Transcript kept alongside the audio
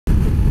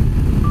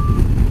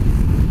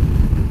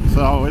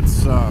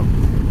It's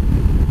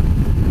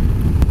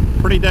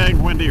pretty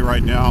dang windy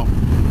right now.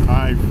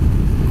 I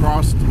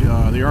crossed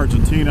the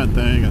Argentina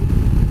thing,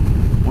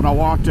 and when I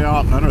walked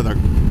out under the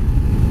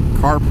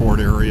carport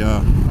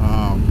area,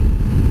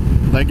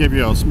 they give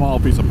you a small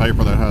piece of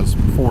paper that has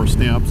 4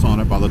 stamps on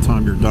it by the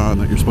time you're done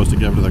that you're supposed to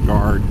give to the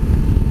guard.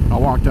 I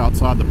walked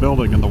outside the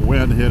building and the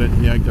wind hit it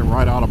and yanked it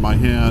right out of my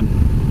hand,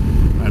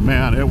 and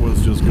man, it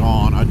was just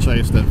gone. I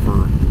chased it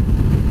for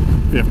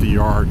 50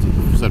 yards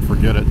and said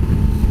forget it.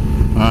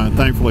 And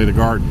thankfully the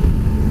guard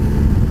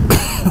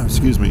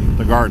excuse me,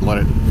 the guard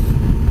let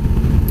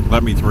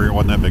me through. It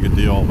wasn't that big a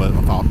deal, but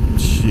I thought,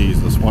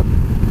 Jesus,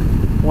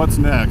 what's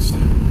next?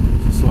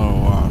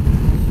 So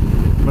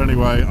but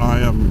anyway, I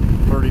am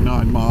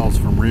 39 miles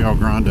from Rio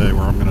Grande,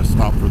 where I'm going to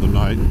stop for the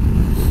night.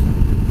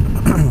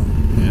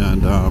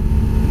 And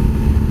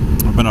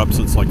I've been up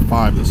since like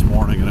 5 this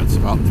morning, and it's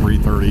about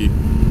 3:30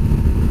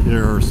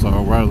 here,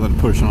 so rather than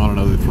push on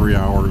another 3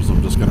 hours,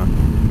 I'm just going to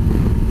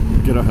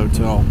get a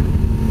hotel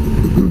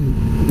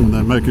and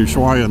then make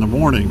Ushuaia in the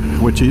morning,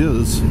 which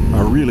is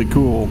a really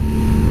cool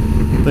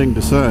thing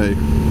to say.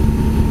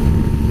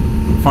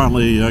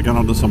 Finally, I got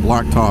onto some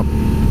blacktop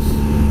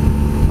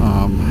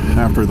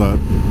after the,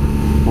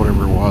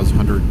 whatever it was,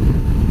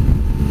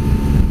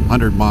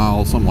 100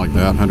 miles, something like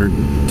that,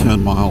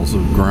 110 miles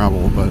of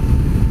gravel. But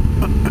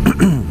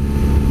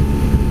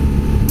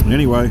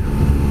anyway,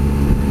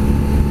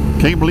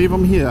 can't believe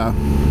I'm here.